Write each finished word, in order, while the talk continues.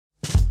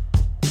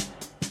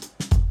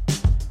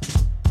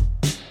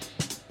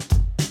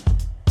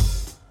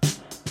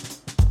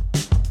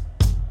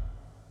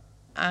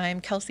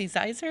I'm Kelsey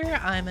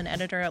Zeiser. I'm an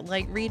editor at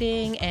Light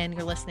Reading, and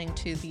you're listening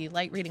to the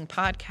Light Reading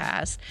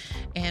podcast.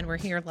 And we're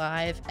here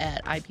live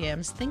at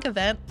IBM's Think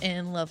event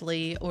in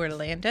lovely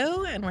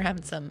Orlando, and we're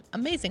having some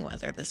amazing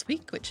weather this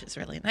week, which is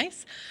really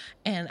nice.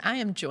 And I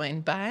am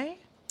joined by...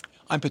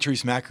 I'm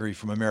Patrice Macri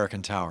from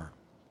American Tower.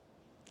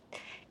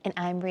 And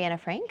I'm Brianna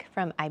Frank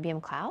from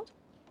IBM Cloud.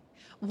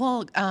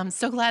 Well,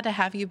 so glad to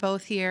have you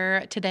both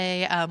here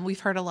today. We've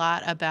heard a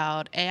lot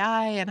about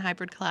AI and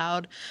hybrid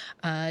cloud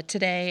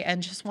today,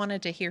 and just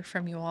wanted to hear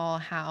from you all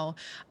how,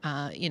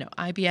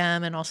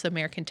 IBM and also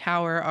American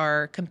Tower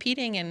are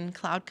competing in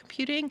cloud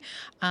computing,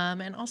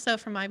 and also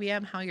from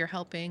IBM, how you're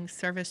helping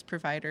service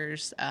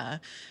providers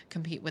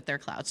compete with their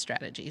cloud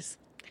strategies.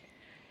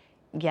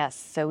 Yes,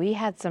 so we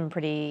had some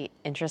pretty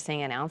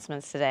interesting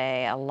announcements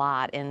today, a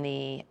lot in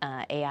the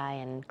AI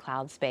and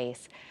cloud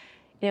space.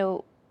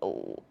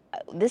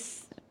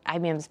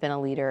 IBM's been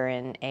a leader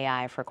in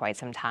AI for quite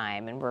some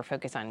time, and we're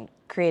focused on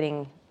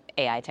creating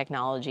AI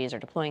technologies or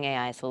deploying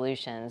AI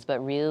solutions, but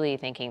really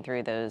thinking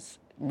through those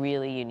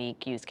really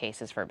unique use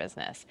cases for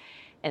business.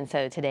 And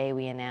so today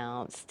we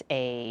announced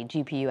a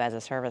GPU as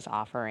a service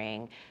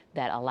offering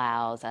that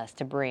allows us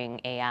to bring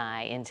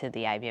AI into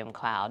the IBM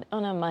Cloud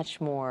on a much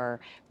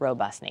more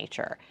robust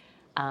nature.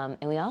 And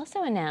we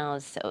also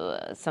announced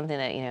something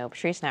that,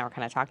 Patrice and I were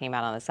kind of talking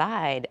about on the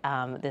side,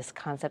 this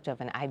concept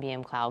of an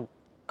IBM Cloud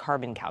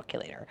carbon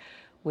calculator,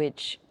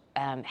 which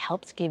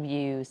helps give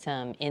you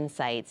some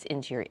insights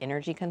into your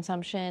energy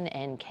consumption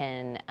and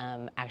can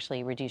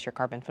actually reduce your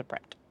carbon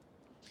footprint.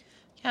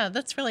 Yeah,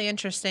 that's really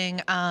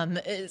interesting.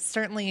 It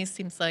certainly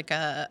seems like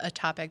a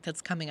topic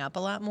that's coming up a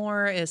lot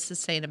more is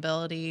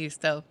sustainability.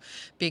 So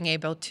being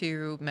able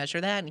to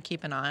measure that and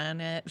keep an eye on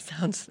it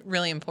sounds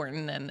really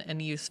important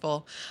and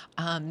useful.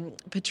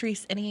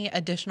 Patrice, any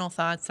additional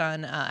thoughts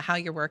on how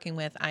you're working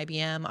with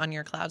IBM on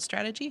your cloud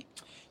strategy?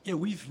 Yeah,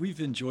 we've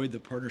enjoyed the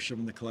partnership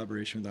and the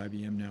collaboration with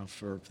IBM now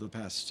for the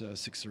past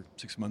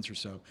 6 months or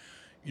so.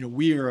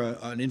 We are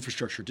an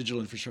digital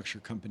infrastructure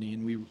company,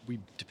 and we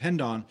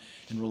depend on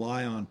and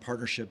rely on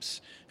partnerships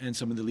and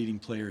some of the leading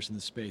players in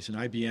the space. And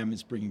IBM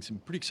is bringing some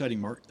pretty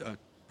exciting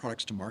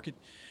products to market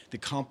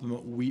that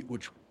complement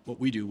what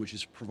we do, which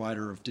is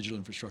provider of digital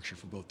infrastructure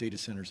for both data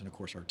centers and, of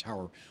course, our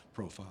tower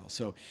profile.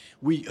 So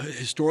we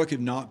historically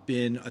have not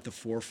been at the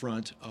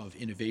forefront of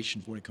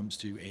innovation when it comes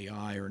to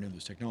AI or any of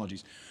those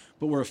technologies,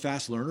 but we're a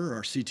fast learner.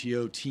 Our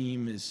CTO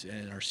team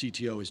and our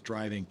CTO is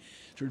driving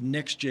sort of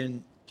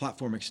next-gen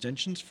platform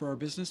extensions for our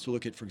business to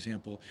look at, for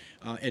example,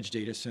 edge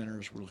data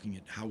centers. We're looking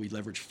at how we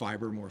leverage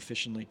fiber more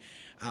efficiently,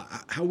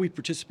 how we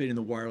participate in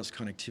the wireless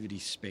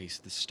connectivity space,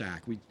 the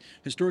stack.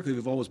 Historically,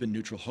 we've always been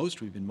neutral host.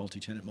 We've been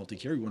multi-tenant,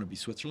 multi-carrier. We want to be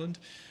Switzerland.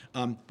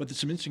 But there's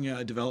some interesting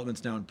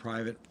developments now in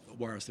private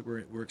wireless that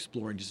we're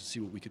exploring just to see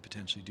what we could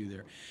potentially do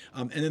there.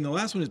 And then the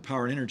last one is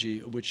power and energy,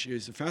 which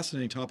is a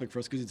fascinating topic for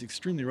us because it's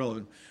extremely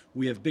relevant.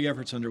 We have big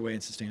efforts underway in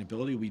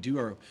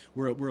sustainability.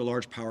 We're a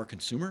large power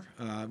consumer.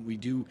 We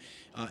do,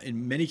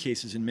 in many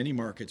cases, in many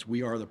markets,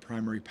 we are the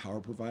primary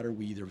power provider.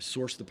 We either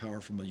source the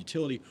power from the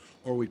utility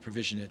or we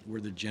provision it.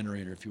 We're the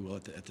generator, if you will,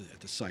 at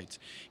the sites.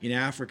 In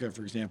Africa,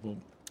 for example,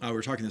 we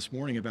were talking this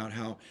morning about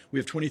how we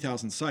have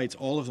 20,000 sites,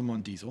 all of them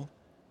on diesel.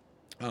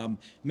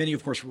 Many,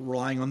 of course,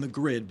 relying on the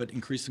grid, but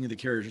increasingly the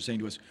carriers are saying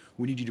to us,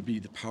 we need you to be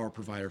the power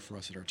provider for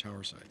us at our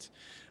tower sites.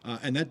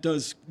 And that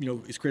does,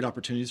 it's create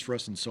opportunities for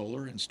us in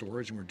solar and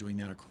storage, and we're doing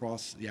that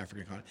across the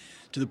African continent,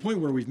 to the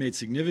point where we've made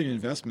significant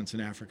investments in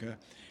Africa,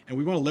 and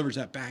we want to leverage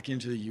that back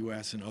into the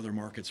U.S. and other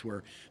markets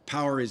where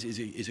power is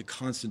a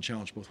constant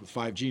challenge, both with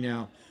 5G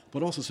now,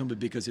 but also simply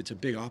because it's a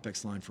big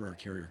OpEx line for our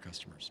carrier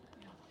customers.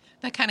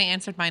 That kind of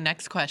answered my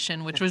next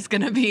question, which was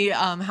going to be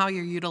how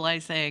you're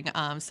utilizing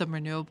some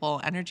renewable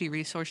energy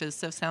resources.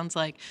 So it sounds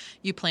like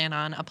you plan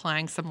on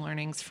applying some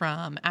learnings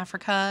from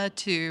Africa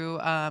to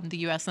the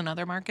U.S. and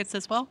other markets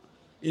as well?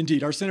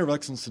 Indeed, our Center of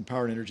Excellence in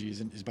Power and Energy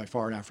is by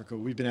far in Africa.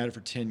 We've been at it for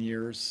 10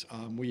 years.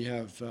 We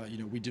have,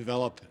 we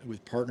develop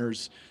with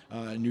partners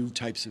new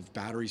types of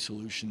battery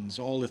solutions,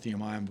 all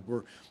lithium-ion.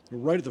 We're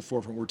right at the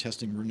forefront. We're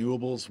testing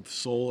renewables,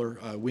 solar,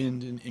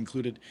 wind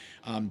included,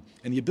 and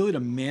the ability to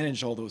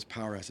manage all those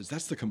power assets.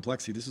 That's the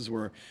complexity. This is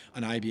where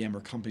an IBM or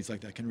companies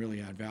like that can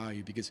really add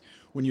value, because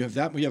when you have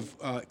that, we have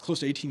close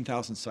to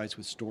 18,000 sites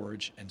with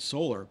storage and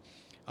solar.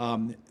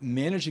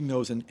 Managing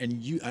those and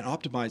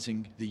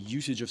optimizing the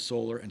usage of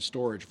solar and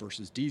storage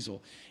versus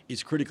diesel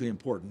is critically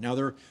important. Now,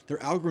 there are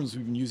algorithms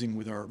we've been using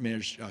with our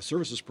managed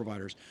services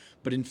providers,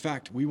 but in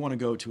fact, we want to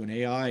go to an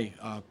AI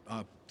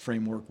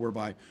framework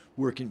whereby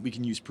we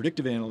can use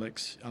predictive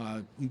analytics,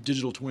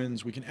 digital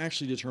twins. We can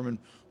actually determine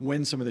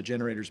when some of the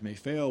generators may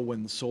fail,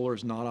 when the solar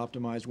is not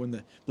optimized,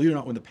 believe it or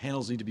not, when the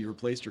panels need to be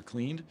replaced or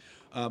cleaned.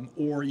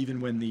 or even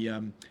when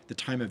the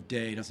time of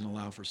day doesn't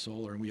allow for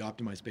solar, and we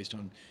optimize based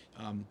on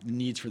the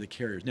needs for the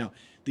carriers. Now,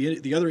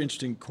 the other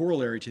interesting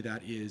corollary to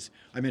that is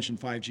I mentioned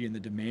 5G and the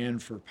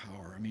demand for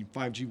power. I mean,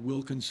 5G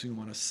will consume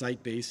on a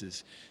site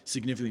basis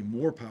significantly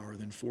more power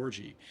than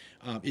 4G.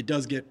 It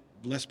does get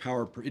less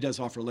power. It does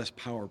offer less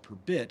power per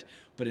bit,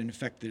 but in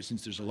effect,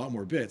 since there's a lot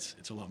more bits,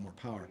 it's a lot more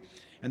power.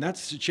 And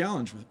that's a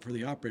challenge for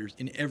the operators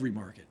in every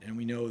market. And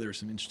we know there are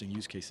some interesting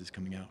use cases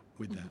coming out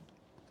with that.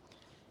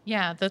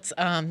 Yeah, that's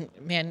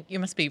man, you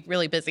must be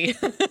really busy.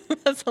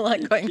 That's a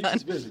lot going Keeps on.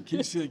 us busy.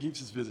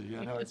 Keeps us busy.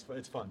 Yeah, no, it's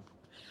fun.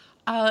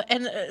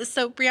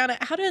 So, Brianna,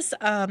 how does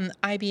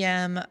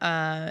IBM,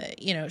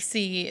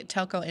 see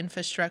telco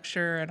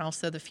infrastructure and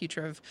also the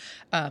future of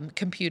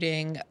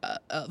computing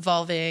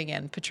evolving?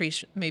 And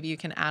Patrice, maybe you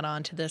can add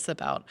on to this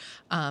about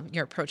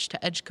your approach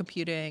to edge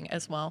computing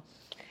as well.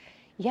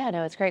 Yeah,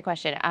 no, it's a great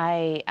question.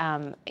 I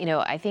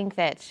think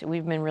that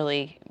we've been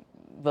really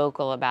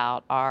vocal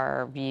about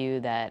our view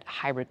that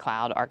hybrid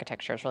cloud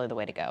architecture is really the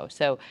way to go.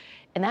 So,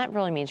 and that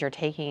really means you're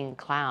taking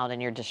cloud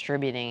and you're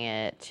distributing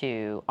it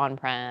to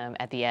on-prem,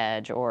 at the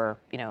edge, or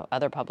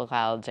other public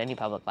clouds, any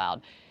public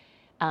cloud.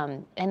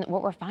 And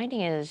what we're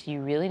finding is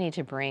you really need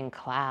to bring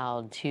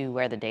cloud to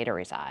where the data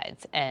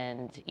resides.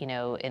 And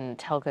and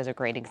telco is a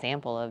great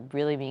example of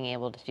really being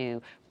able to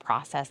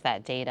process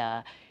that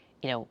data,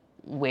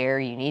 where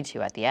you need to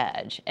at the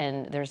edge.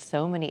 And there's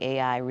so many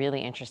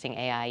really interesting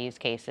AI use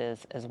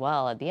cases as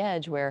well at the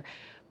edge where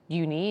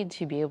you need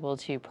to be able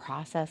to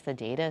process the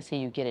data so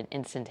you get an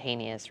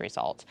instantaneous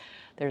result.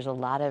 There's a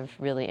lot of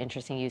really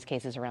interesting use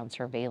cases around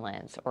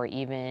surveillance or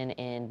even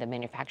in the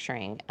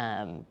manufacturing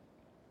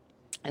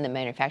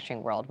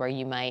world where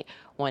you might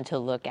want to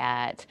look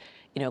at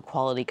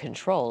quality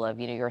control of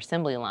your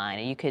assembly line.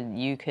 And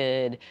you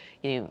could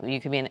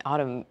be an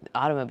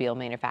automobile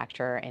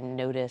manufacturer and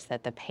notice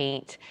that the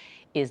paint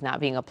is not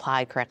being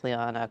applied correctly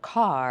on a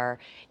car.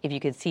 If you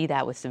could see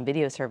that with some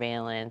video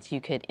surveillance, you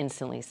could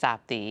instantly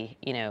stop the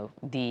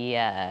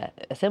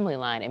assembly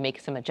line and make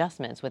some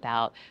adjustments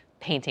without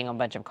painting a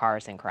bunch of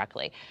cars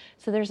incorrectly.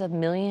 So there's a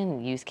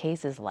million use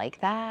cases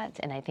like that,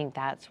 and I think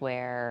that's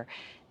where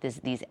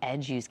these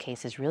edge use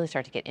cases really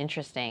start to get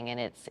interesting. And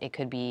it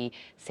could be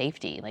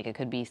safety, like it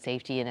could be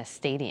safety in a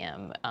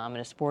stadium, in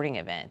a sporting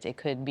event. It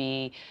could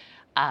be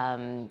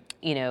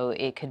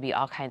it could be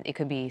all kinds. It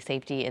could be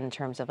safety in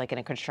terms of like in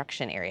a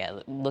construction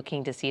area,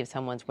 looking to see if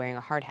someone's wearing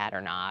a hard hat or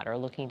not, or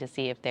looking to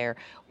see if they're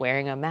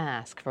wearing a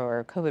mask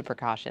for COVID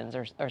precautions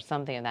or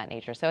something of that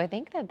nature. So I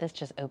think that this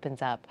just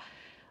opens up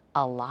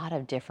a lot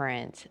of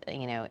different,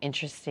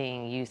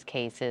 interesting use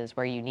cases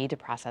where you need to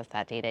process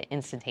that data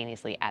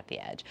instantaneously at the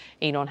edge,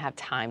 and you don't have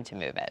time to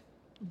move it.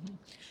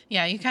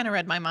 Yeah, you kind of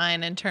read my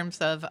mind in terms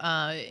of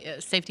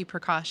safety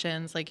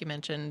precautions, like you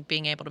mentioned,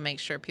 being able to make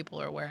sure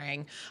people are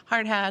wearing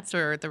hard hats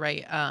or the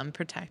right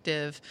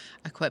protective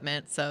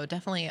equipment. So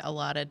definitely a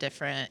lot of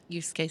different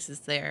use cases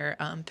there.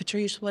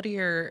 Patrice, what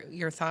are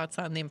your thoughts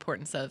on the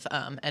importance of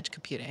edge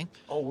computing?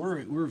 Oh,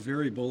 we're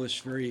very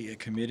bullish, very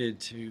committed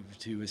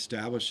to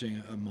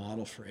establishing a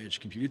model for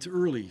edge compute. It's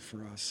early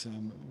for us.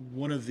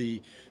 One of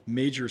the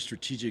major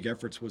strategic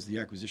efforts was the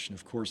acquisition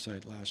of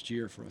CoreSite last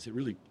year for us. It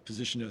really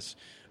positioned us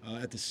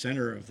at the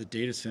center of the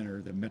data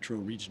center, the metro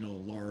regional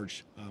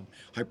large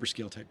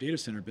hyperscale type data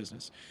center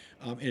business.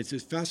 And it's a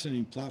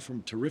fascinating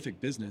platform, terrific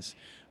business.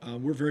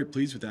 We're very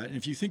pleased with that. And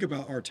if you think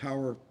about our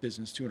tower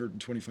business,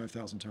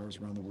 225,000 towers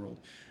around the world,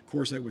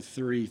 CoreSite with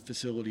 30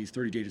 facilities,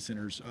 30 data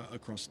centers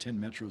across 10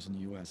 metros in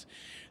the US.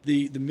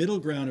 The middle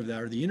ground of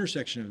that, or the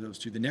intersection of those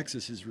two, the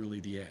nexus is really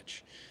the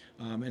edge.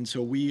 And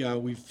so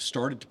we've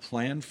started to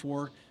plan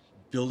for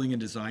building and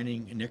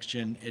designing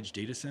next-gen edge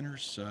data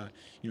centers,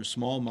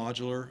 small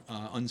modular,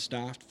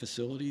 unstaffed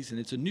facilities, and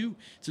it's a new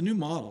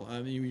model.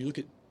 I mean, when you look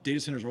at data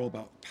centers, are all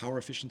about power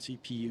efficiency,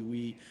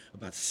 PUE,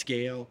 about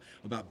scale,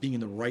 about being in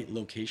the right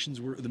locations.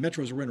 The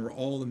metros we're in are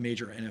all the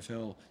major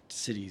NFL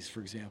cities,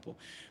 for example.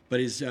 But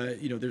there's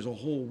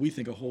we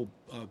think a whole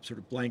sort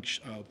of blank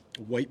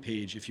white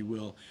page, if you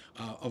will,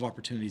 of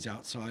opportunities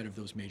outside of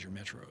those major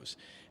metros,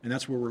 and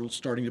that's where we're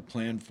starting to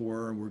plan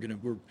for.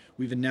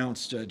 We've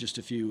announced just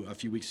a few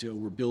weeks ago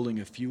we're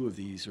building a few of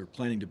these, or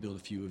planning to build a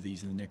few of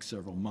these in the next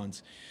several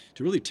months,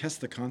 to really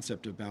test the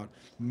concept about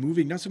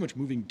not so much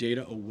moving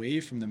data away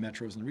from the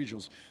metros and the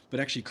regionals, but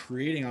actually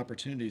creating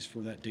opportunities for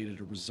that data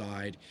to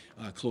reside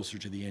closer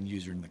to the end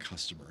user and the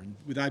customer. And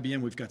with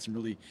IBM, we've got some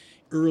really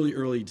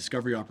early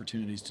discovery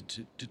opportunities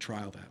to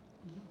trial that.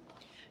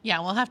 Yeah,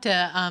 we'll have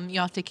to.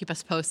 You'll have to keep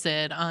us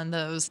posted on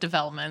those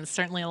developments.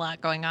 Certainly, a lot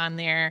going on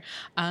there.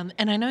 And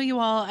I know you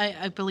all.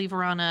 I believe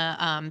were on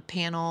a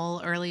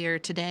panel earlier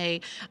today.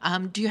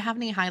 Do you have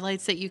any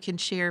highlights that you can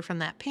share from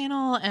that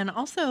panel? And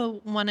also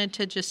wanted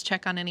to just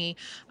check on any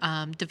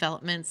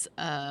developments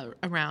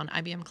around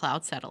IBM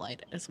Cloud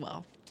Satellite as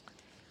well.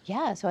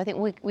 Yeah, so I think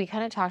we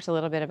kind of talked a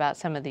little bit about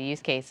some of the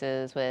use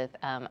cases with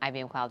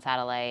IBM Cloud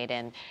Satellite,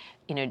 and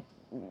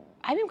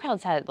IBM Cloud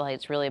Satellite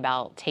is really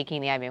about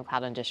taking the IBM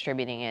Cloud and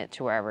distributing it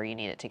to wherever you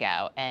need it to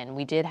go. And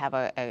we did have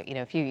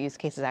a few use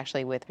cases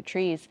actually with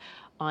Patrice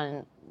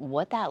on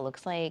what that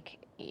looks like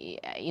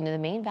the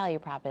main value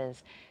prop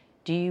is,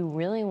 do you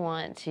really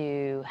want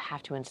to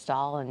have to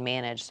install and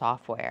manage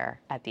software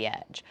at the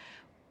edge?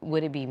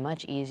 Would it be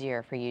much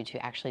easier for you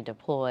to actually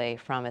deploy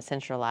from a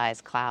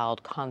centralized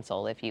cloud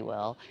console, if you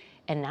will,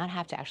 and not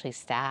have to actually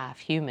staff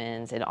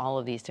humans in all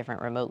of these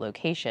different remote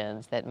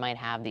locations that might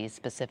have these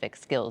specific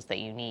skills that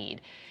you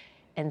need?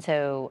 And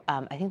so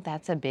I think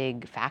that's a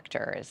big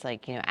factor is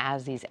like,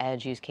 as these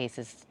edge use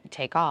cases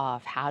take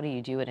off, how do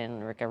you do it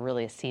in like a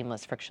really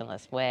seamless,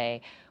 frictionless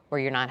way where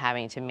you're not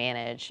having to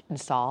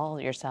install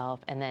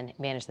yourself, and then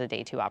manage the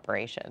day two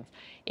operations?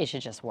 It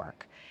should just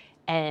work.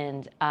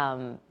 And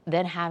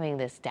then having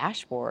this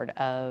dashboard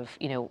of,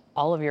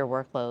 all of your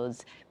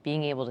workloads,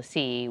 being able to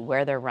see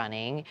where they're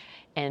running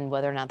and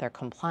whether or not they're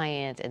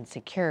compliant and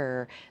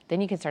secure,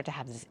 then you can start to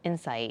have these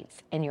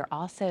insights, and you're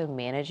also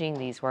managing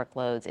these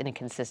workloads in a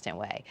consistent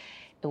way.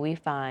 And we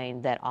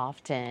find that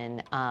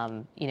often,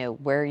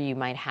 where you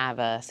might have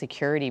a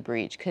security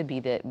breach could be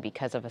that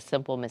because of a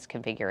simple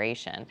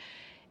misconfiguration.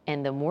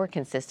 And the more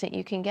consistent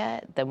you can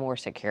get, the more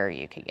secure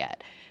you can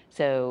get.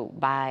 So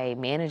by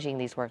managing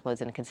these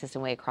workloads in a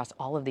consistent way across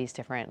all of these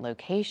different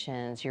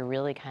locations, you're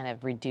really kind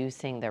of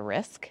reducing the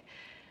risk,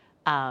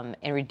 and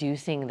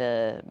reducing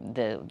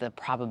the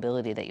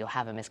probability that you'll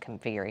have a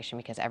misconfiguration,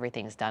 because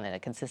everything's done in a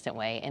consistent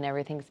way and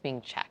everything's being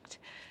checked.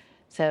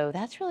 So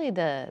that's really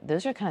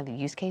those are kind of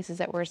the use cases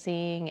that we're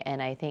seeing.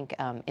 And I think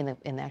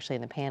actually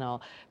in the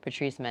panel,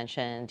 Patrice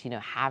mentioned,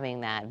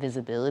 having that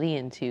visibility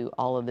into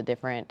all of the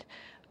different,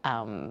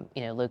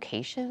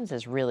 locations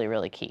is really,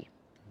 really key.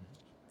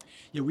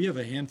 Yeah, we have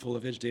a handful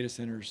of edge data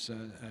centers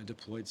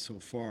deployed so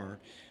far.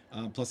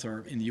 Plus,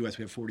 in the U.S.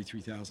 we have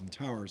 43,000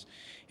 towers.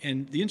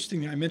 And the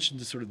interesting thing, I mentioned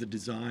the sort of the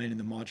design and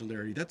the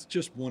modularity. That's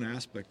just one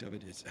aspect of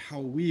it. It's how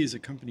we as a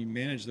company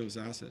manage those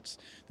assets,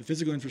 the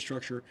physical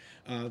infrastructure,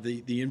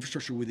 the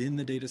infrastructure within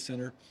the data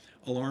center,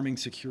 alarming,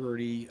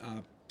 security,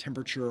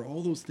 temperature,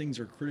 all those things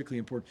are critically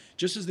important,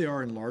 just as they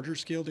are in larger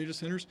scale data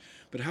centers.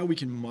 But how we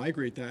can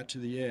migrate that to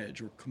the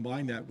edge or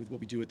combine that with what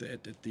we do at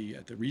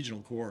the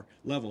regional core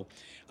level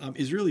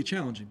is really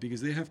challenging,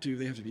 because they have to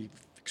be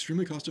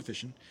extremely cost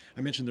efficient.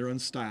 I mentioned they're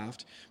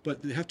unstaffed,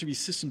 but there have to be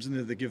systems in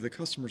there that give the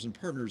customers and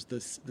partners the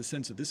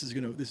sense that this is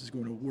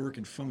going to work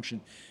and function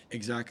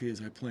exactly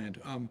as I planned.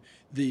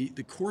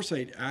 The core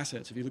site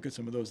assets, if you look at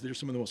some of those, they're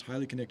some of the most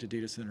highly connected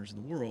data centers in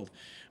the world.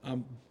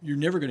 You're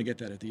never going to get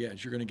that at the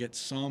edge. You're going to get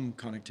some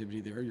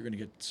connectivity there. You're going to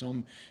get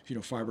some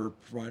fiber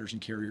providers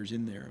and carriers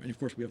in there, and of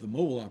course we have the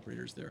mobile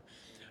operators there.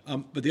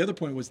 But the other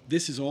point was,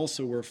 this is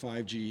also where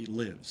 5G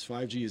lives.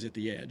 5G is at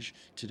the edge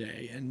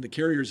today, and the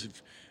carriers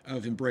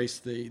have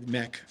embraced the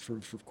MEC for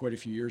quite a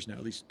few years now,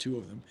 at least two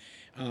of them.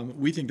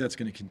 We think that's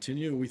going to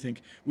continue.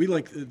 We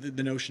like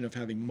the notion of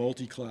having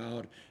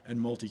multi-cloud and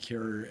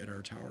multi-carrier at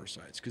our tower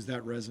sites, because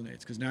that resonates.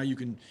 Because now you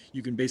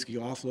can basically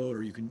offload,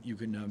 or you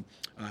can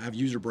have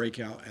user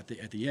breakout at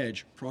the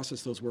edge,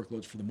 process those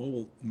workloads for the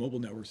mobile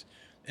networks,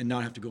 and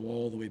not have to go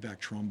all the way back,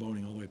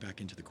 tromboning all the way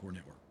back into the core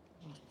network.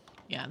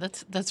 Yeah,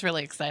 that's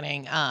really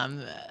exciting.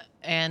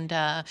 And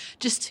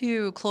just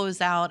to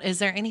close out, is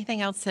there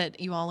anything else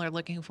that you all are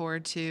looking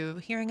forward to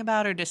hearing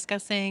about or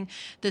discussing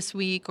this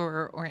week,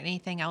 or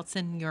anything else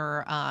in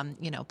your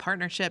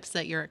partnerships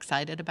that you're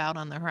excited about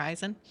on the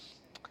horizon?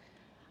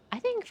 I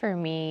think for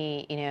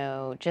me,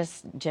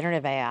 just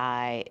generative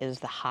AI is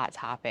the hot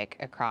topic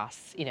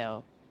across,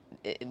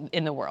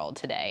 in the world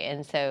today.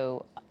 And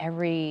so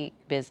every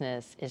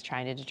business is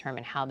trying to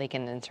determine how they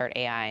can insert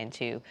AI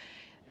into,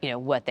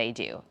 what they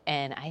do.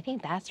 And I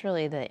think that's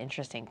really the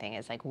interesting thing,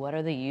 is like, what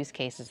are the use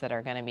cases that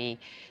are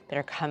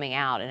coming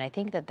out? And I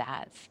think that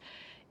that's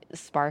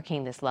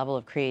sparking this level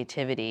of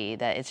creativity,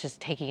 that it's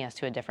just taking us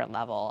to a different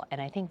level. And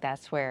I think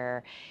that's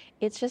where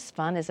it's just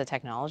fun as a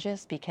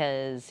technologist,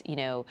 because,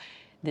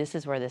 this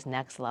is where this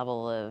next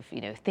level of,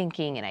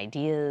 thinking and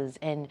ideas,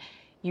 and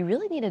you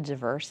really need a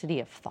diversity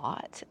of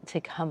thought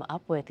to come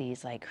up with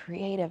these like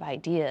creative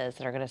ideas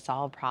that are going to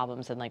solve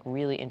problems in like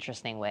really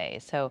interesting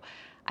ways. So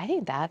I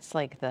think that's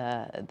like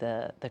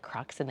the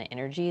crux and the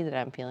energy that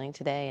I'm feeling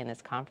today in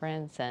this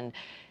conference. And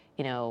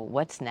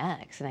what's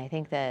next? And I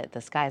think that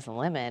the sky's the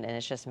limit, and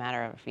it's just a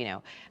matter of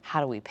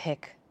how do we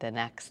pick the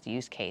next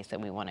use case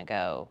that we want to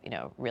go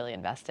really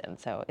invest in.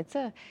 So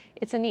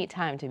it's a neat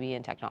time to be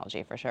in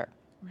technology, for sure.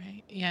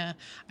 Right. Yeah.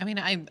 I mean,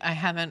 I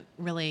haven't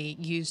really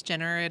used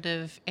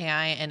generative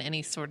AI in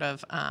any sort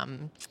of,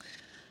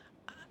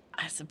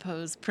 I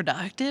suppose,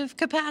 productive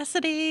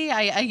capacity.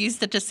 I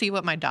used it to see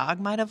what my dog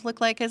might have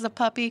looked like as a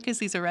puppy, because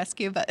he's a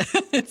rescue. But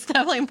it's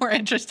definitely more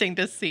interesting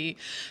to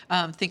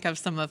think of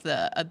some of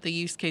the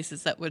use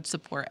cases that would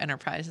support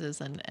enterprises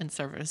and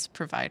service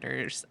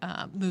providers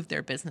move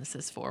their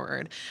businesses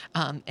forward.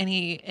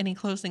 Any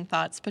closing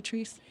thoughts,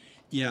 Patrice?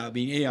 Yeah, I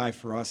mean, AI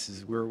for us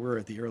is we're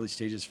at the early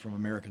stages from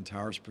American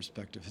Tower's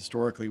perspective.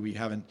 Historically, we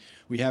haven't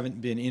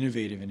been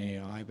innovative in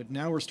AI, but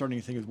now we're starting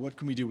to think of what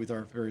can we do with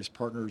our various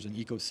partners and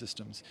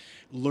ecosystems.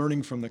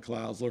 Learning from the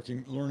clouds,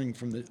 learning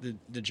from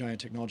the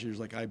giant technology leaders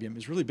like IBM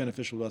is really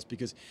beneficial to us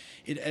because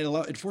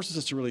it forces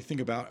us to really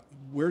think about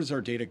where does our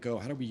data go?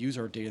 How do we use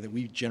our data that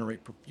we generate,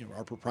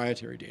 our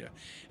proprietary data,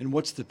 and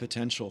what's the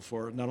potential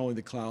for not only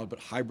the cloud but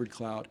hybrid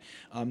cloud?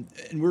 And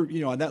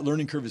that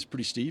learning curve is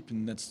pretty steep,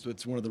 and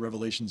that's one of the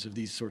revelations of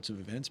these sorts of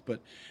events. But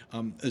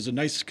there's a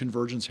nice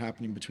convergence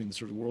happening between the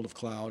sort of world of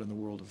cloud and the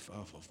world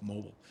of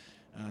mobile.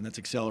 And that's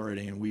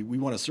accelerating, and we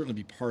want to certainly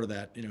be part of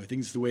that.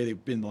 Things the way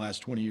they've been the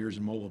last 20 years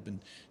in mobile have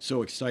been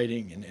so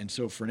exciting and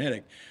so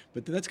frenetic,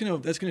 but that's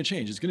gonna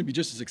change. It's gonna be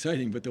just as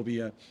exciting, but there'll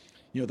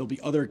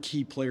be other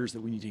key players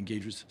that we need to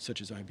engage with,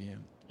 such as IBM.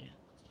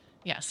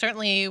 Yeah,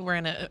 certainly we're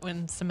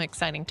in some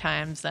exciting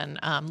times, and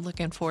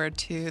looking forward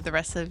to the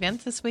rest of the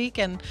events this week,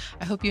 and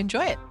I hope you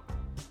enjoy it.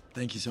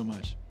 Thank you so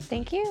much.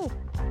 Thank you.